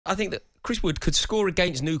I think that Chris Wood could score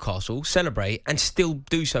against Newcastle, celebrate, and still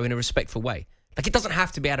do so in a respectful way. Like, it doesn't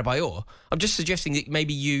have to be Adebayor. I'm just suggesting that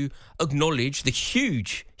maybe you acknowledge the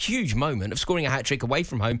huge, huge moment of scoring a hat-trick away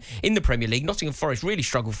from home in the Premier League. Nottingham Forest really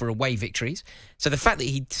struggle for away victories. So the fact that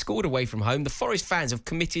he scored away from home, the Forest fans have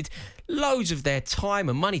committed loads of their time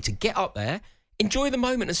and money to get up there. Enjoy the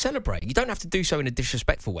moment and celebrate. You don't have to do so in a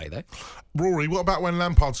disrespectful way, though. Rory, what about when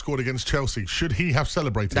Lampard scored against Chelsea? Should he have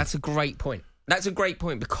celebrated? That's a great point. That's a great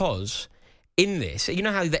point because in this, you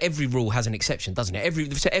know how that every rule has an exception, doesn't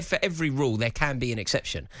it? For every rule, there can be an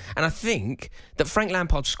exception. And I think that Frank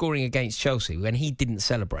Lampard scoring against Chelsea when he didn't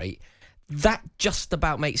celebrate, that just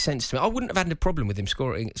about makes sense to me. I wouldn't have had a problem with him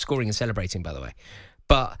scoring and celebrating, by the way.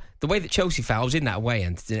 But the way that Chelsea fans, I was in that away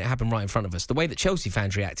end, it happened right in front of us. The way that Chelsea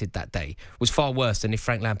fans reacted that day was far worse than if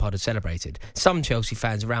Frank Lampard had celebrated. Some Chelsea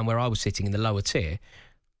fans around where I was sitting in the lower tier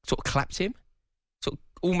sort of clapped him, sort of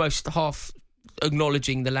almost half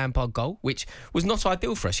acknowledging the Lampard goal, which was not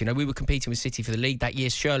ideal for us. You know, we were competing with City for the league. That year,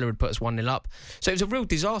 SHEARER had put us 1-0 up. So it was a real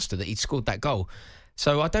disaster that he'd scored that goal.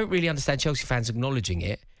 So I don't really understand Chelsea fans acknowledging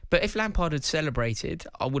it. But if Lampard had celebrated,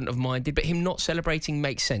 I wouldn't have minded. But him not celebrating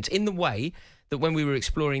makes sense. In the way that when we were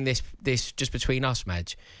exploring this just between us,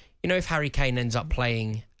 Madge, you know, if Harry Kane ends up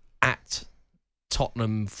playing at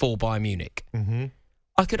Tottenham for Bayern Munich,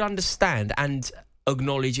 I could understand and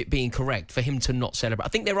acknowledge it being correct for him to not celebrate. I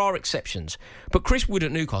think there are exceptions, but Chris Wood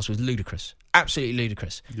at Newcastle was ludicrous, absolutely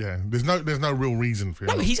ludicrous. Yeah, there's no real reason for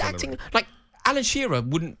him. No, he's acting like Alan Shearer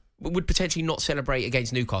would potentially not celebrate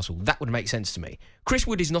against Newcastle. That would make sense to me. Chris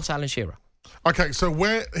Wood is not Alan Shearer. Okay, so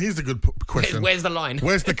here's a good question. Where's the line?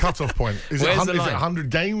 Where's the cut-off point? Is it 100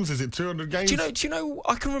 games? Is it 200 games? Do you know?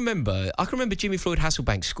 I can remember Jimmy Floyd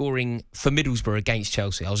Hasselbank scoring for Middlesbrough against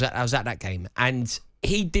Chelsea. I was at that game, and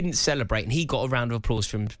he didn't celebrate, and he got a round of applause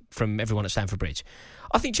from everyone at Stamford Bridge.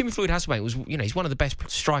 I think Jimmy Floyd Hasselbank was, he's one of the best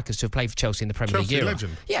strikers to have played for Chelsea in the Premier League era.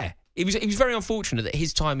 Legend. Yeah. He was very unfortunate that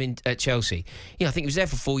his time at Chelsea, I think he was there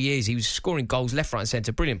for 4 years. He was scoring goals left, right and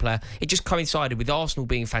centre. Brilliant player. It just coincided with Arsenal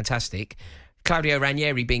being fantastic, Claudio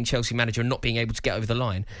Ranieri being Chelsea manager and not being able to get over the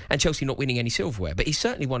line, and Chelsea not winning any silverware. But he's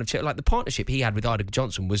certainly one of Chelsea. Like, the partnership he had with Ida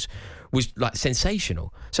Johnson was like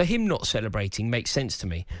sensational. So him not celebrating makes sense to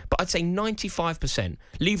me. But I'd say 95%.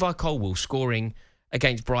 Levi Colwill scoring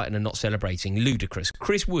against Brighton and not celebrating, ludicrous.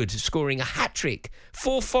 Chris Wood scoring a hat-trick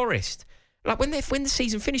for Forest. Like, when the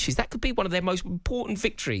season finishes, that could be one of their most important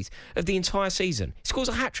victories of the entire season. He scores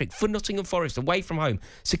a hat-trick for Nottingham Forest away from home,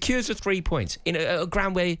 secures the 3 points in a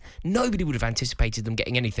ground where nobody would have anticipated them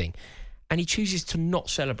getting anything, and he chooses to not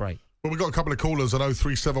celebrate. Well, we've got a couple of callers on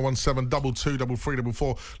 03717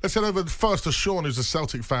 223344. Let's head over first to Sean, who's a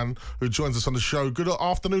Celtic fan, who joins us on the show. Good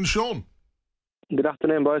afternoon, Sean. Good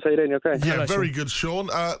afternoon, boys. How you doing? You okay? Yeah, Hello, very Sean. good, Sean.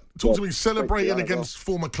 Talk to me, celebrating against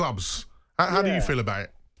former clubs. How do you feel about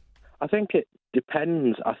it? I think it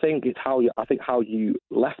depends. I think it's how you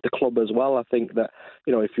left the club as well. I think that,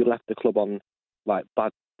 if you left the club on like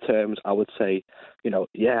bad terms, I would say,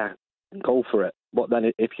 yeah, go for it. But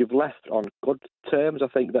then if you've left on good terms, I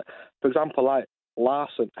think that, for example, like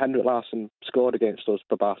Henrik Larsson scored against us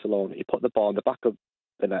for Barcelona. He put the ball in the back of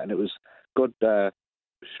the net, and it was good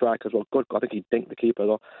strike as well. Good. I think he dinked the keeper as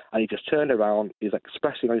well, and he just turned around. His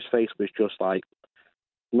expression on his face was just like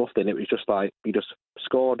nothing. It was just like he just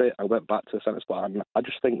scored it and went back to the centre spot. And I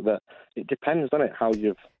just think that it depends, doesn't it, how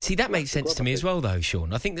you've... See, that makes sense to me as well, though,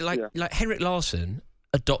 Sean. I think that like Henrik Larsson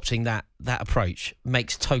adopting that approach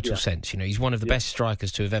makes total sense. He's one of the best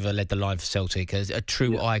strikers to have ever led the line for Celtic, a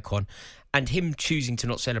true icon. And him choosing to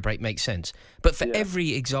not celebrate makes sense. But for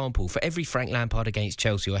every example, for every Frank Lampard against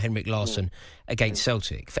Chelsea or Henrik Larsson against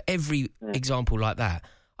Celtic, for every example like that,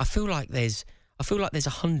 I feel like there's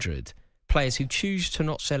 100 players who choose to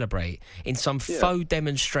not celebrate in some faux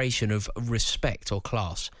demonstration of respect or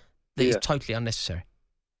class that is totally unnecessary.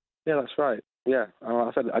 Yeah, that's right. Yeah,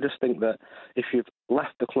 I just think that if you've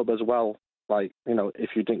left the club as well, like,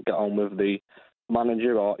 if you didn't get on with the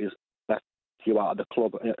manager or he's left you out of the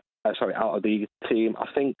club, out of the team, I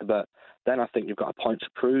think you've got a point to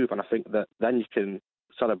prove, and I think that then you can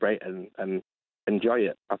celebrate and enjoy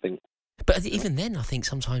it, I think. But even then, I think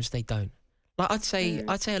sometimes they don't. Like, I'd say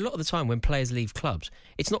a lot of the time when players leave clubs,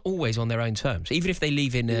 it's not always on their own terms, even if they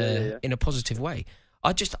leave in a positive way.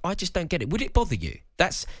 I just don't get it. Would it bother you?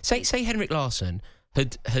 Say Henrik Larsson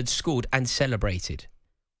had scored and celebrated.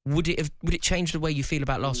 Would it change the way you feel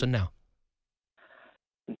about Larsson now?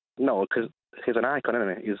 No, because he's an icon,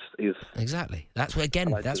 isn't he? He's exactly. That's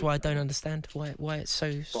why I don't understand why it's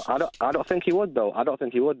so. Well, I don't think he would, though. I don't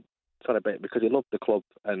think he would celebrate because he loved the club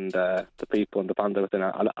and the people and the band and everything.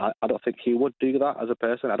 I don't think he would do that as a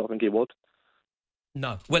person. I don't think he would.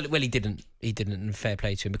 No. Well, he didn't. He didn't, and fair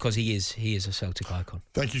play to him, because he is a Celtic icon.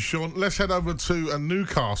 Thank you, Sean. Let's head over to a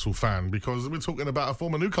Newcastle fan, because we're talking about a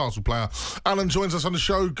former Newcastle player. Alan joins us on the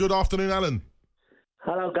show. Good afternoon, Alan.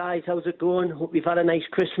 Hello, guys. How's it going? Hope you've had a nice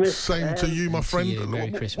Christmas. Same to you, my friend.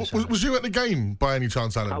 Merry Christmas, was you at the game by any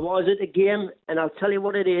chance, Alan? I was at the game, and I'll tell you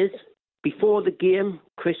what it is. Before the game,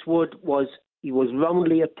 Chris Wood was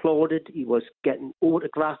roundly applauded. He was getting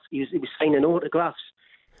autographs. He was signing autographs.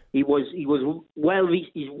 He's well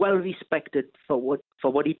respected for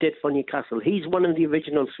what he did for Newcastle. He's one of the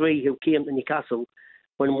original three who came to Newcastle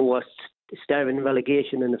when we were staring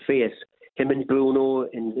relegation in the face. Him and Bruno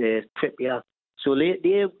and Trippier. So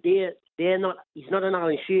they're not. He's not an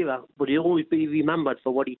Alan Shearer, but he'll always be remembered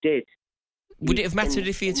for what he did. Would it have mattered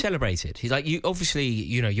if he had celebrated? He's like, you obviously,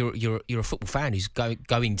 you're a football fan who's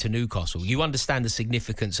going to Newcastle. You understand the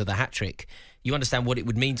significance of the hat trick. You understand what it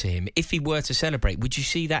would mean to him. If he were to celebrate, would you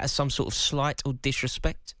see that as some sort of slight or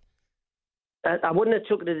disrespect? I wouldn't have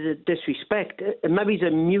took it as a disrespect. Maybe it's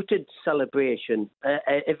a muted celebration.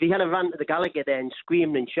 If he had a run to the Gallagher there and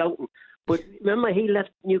screaming and shouting. But remember, he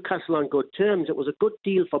left Newcastle on good terms. It was a good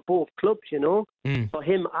deal for both clubs, for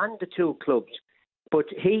him and the two clubs. But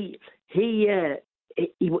he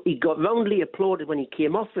got roundly applauded when he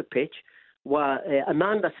came off the pitch. Where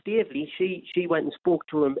Amanda Staveley, she went and spoke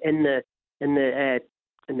to him in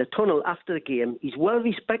the tunnel after the game. He's well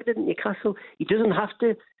respected in Newcastle. He doesn't have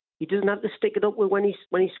to stick it up with when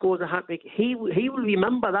he scores a hat trick. He will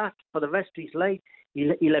remember that for the rest of his life.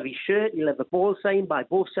 He'll have his shirt. He'll have the ball signed by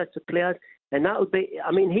both sets of players, and that'll be.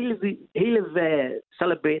 I mean, he'll have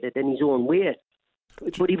celebrated in his own way.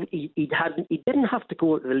 But he didn't have to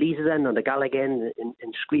go to the Leazes end or the Gallagher end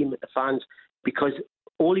and scream at the fans, because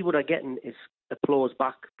all he would have gotten is applause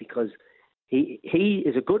back, because he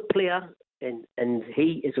is a good player and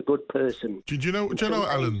he is a good person. Do you know,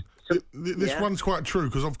 Alan? This one's quite true,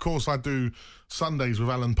 because of course I do Sundays with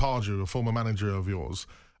Alan Pardew, a former manager of yours.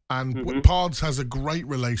 And Pards has a great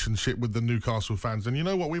relationship with the Newcastle fans. And you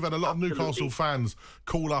know what? We've had a lot of Newcastle fans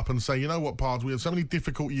call up and say, you know what, Pards, we had so many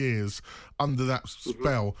difficult years under that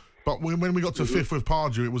spell. But when we got to fifth with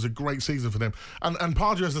Pardew, it was a great season for them. And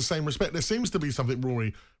Pardew has the same respect. There seems to be something,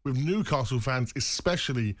 Rory, with Newcastle fans,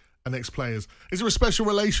 especially and ex-players. Is there a special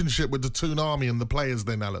relationship with the Toon Army and the players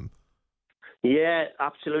then, Alan? Yeah,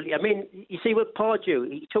 absolutely. I mean, you see, with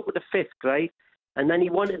Pardew, he took with the fifth, right? And then he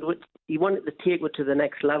wanted to take it to the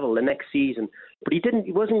next level, the next season. But he didn't.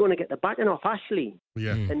 He wasn't going to get the backing off Ashley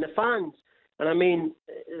and the fans. And I mean,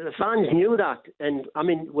 the fans knew that. And I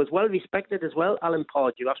mean, was well respected as well, Alan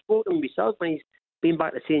Pardew. I've spoken to him myself when he's been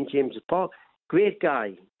back to St James's Park. Great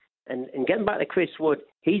guy. And getting back to Chris Wood,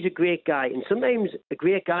 he's a great guy. And sometimes a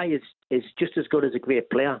great guy is just as good as a great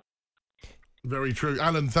player. Very true.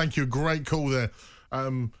 Alan, thank you. Great call there.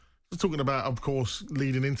 Talking about, of course,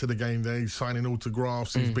 leading into the game there, he's signing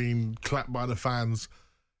autographs, he's been clapped by the fans.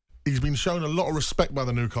 He's been shown a lot of respect by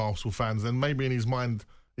the Newcastle fans, and maybe in his mind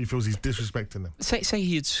he feels he's disrespecting them. Say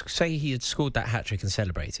he had scored that hat-trick and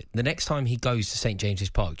celebrated. The next time he goes to St James's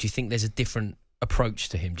Park, do you think there's a different approach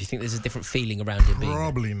to him? Do you think there's a different feeling around him being there?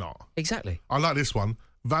 Probably not. Exactly. I like this one.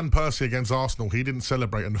 Van Persie against Arsenal, he didn't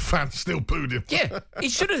celebrate and the fans still booed him. Yeah, he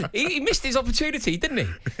should have. He missed his opportunity, didn't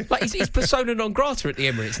he? Like, he's persona non grata at the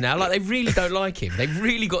Emirates now. Like, they really don't like him. They've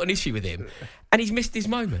really got an issue with him. And he's missed his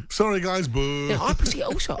moment. Sorry, guys, boo. Yeah,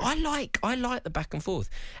 I like the back and forth.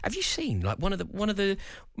 Have you seen, like, one of the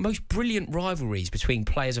most brilliant rivalries between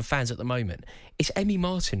players and fans at the moment? It's Emi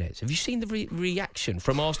Martinez. Have you seen the reaction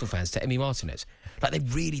from Arsenal fans to Emi Martinez? Like, they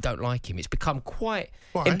really don't like him. It's become quite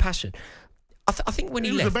impassioned. I think when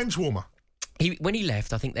he left, was a bench warmer. When he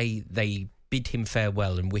left, I think they bid him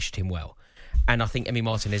farewell and wished him well. And I think Emi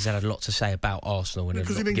Martinez had a lot to say about Arsenal, and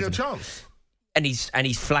because he didn't get a chance. And he's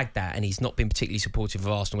flagged that, and he's not been particularly supportive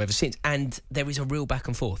of Arsenal ever since. And there is a real back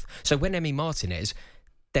and forth. So when Emi Martinez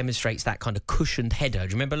demonstrates that kind of cushioned header, do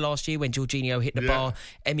you remember last year when Jorginho hit the bar?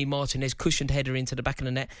 Emi Martinez cushioned header into the back of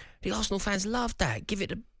the net. The Arsenal fans loved that. Give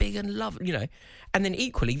it a big and love, And then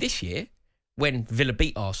equally this year, when Villa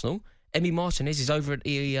beat Arsenal, Emi Martinez is over at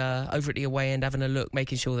the away end having a look,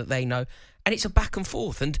 making sure that they know. And it's a back and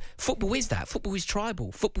forth. And football is that. Football is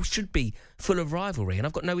tribal. Football should be full of rivalry. And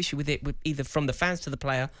I've got no issue with it, either from the fans to the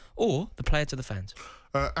player or the player to the fans.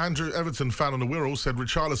 Andrew Everton, fan on the Wirral, said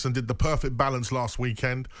Richarlison did the perfect balance last week,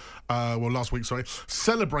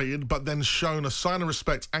 celebrated, but then shown a sign of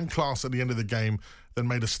respect and class at the end of the game, then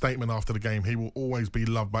made a statement after the game. He will always be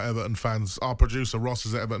loved by Everton fans. Our producer, Ross,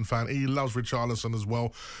 is an Everton fan. He loves Richarlison as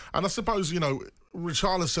well. And I suppose,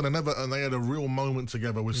 Richarlison and Everton, they had a real moment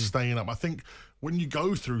together with staying up. I think when you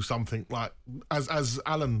go through something like, as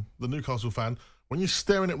Alan, the Newcastle fan, when you're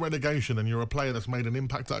staring at relegation and you're a player that's made an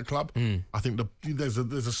impact at a club, I think there's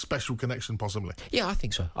a special connection possibly. Yeah, I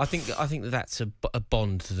think so. I think that's a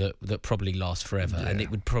bond that probably lasts forever, and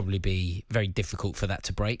it would probably be very difficult for that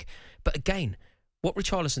to break. But again, what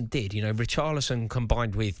Richarlison did, Richarlison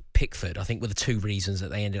combined with Pickford, I think were the two reasons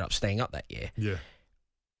that they ended up staying up that year. Yeah.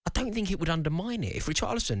 I don't think it would undermine it. If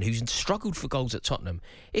Richarlison, who's struggled for goals at Tottenham,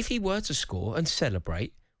 if he were to score and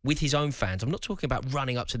celebrate with his own fans, I'm not talking about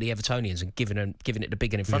running up to the Evertonians and giving it the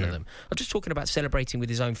big one in front of them. I'm just talking about celebrating with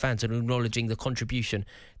his own fans and acknowledging the contribution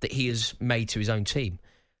that he has made to his own team.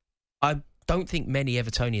 I don't think many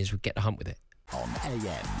Evertonians would get the hump with it. On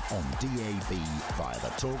AM, on DAB, via the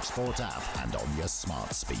TalkSPORT app and on your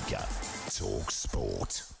smart speaker.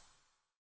 TalkSPORT.